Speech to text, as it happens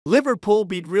Liverpool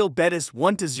beat Real Betis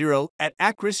 1-0 at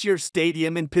Acrisure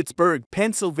Stadium in Pittsburgh,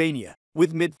 Pennsylvania,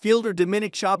 with midfielder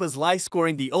Dominic Szoboszlai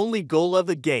scoring the only goal of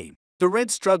the game. The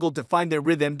Reds struggled to find their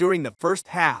rhythm during the first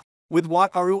half, with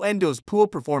Wataru Endo's poor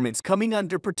performance coming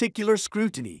under particular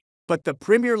scrutiny. But the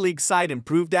Premier League side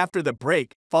improved after the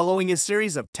break, following a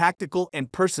series of tactical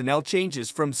and personnel changes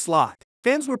from slot.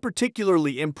 Fans were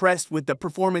particularly impressed with the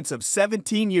performance of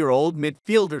 17-year-old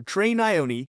midfielder Trey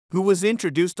Nyoni, who was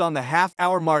introduced on the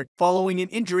half-hour mark following an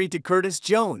injury to Curtis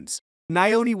Jones.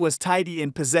 Nyoni was tidy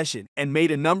in possession and made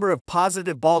a number of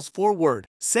positive balls forward,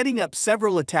 setting up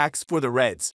several attacks for the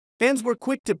Reds. Fans were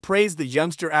quick to praise the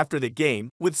youngster after the game,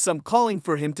 with some calling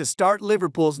for him to start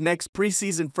Liverpool's next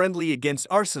preseason friendly against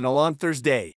Arsenal on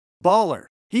Thursday. "Baller.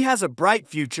 He has a bright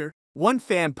future," one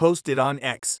fan posted on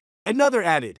X. Another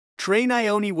added, "Trey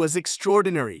Nyoni was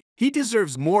extraordinary. He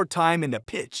deserves more time in the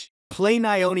pitch. Play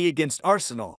Nyoni against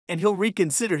Arsenal, and he'll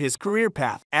reconsider his career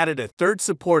path," added a third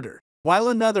supporter, while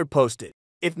another posted,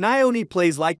 "If Nyoni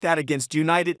plays like that against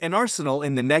United and Arsenal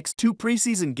in the next two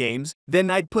preseason games, then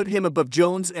I'd put him above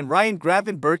Jones and Ryan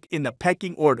Gravenberch in the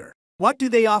pecking order. What do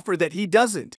they offer that he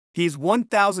doesn't? He's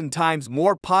 1,000 times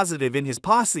more positive in his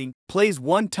passing, plays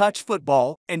one-touch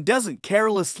football, and doesn't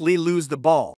carelessly lose the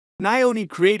ball." Nyoni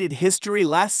created history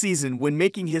last season when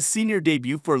making his senior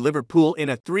debut for Liverpool in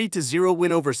a 3-0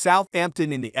 win over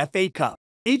Southampton in the FA Cup.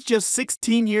 Aged just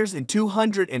 16 years and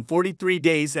 243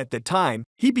 days at the time,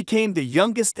 he became the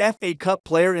youngest FA Cup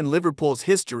player in Liverpool's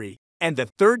history, and the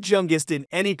third youngest in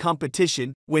any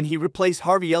competition when he replaced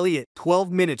Harvey Elliott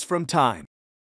 12 minutes from time.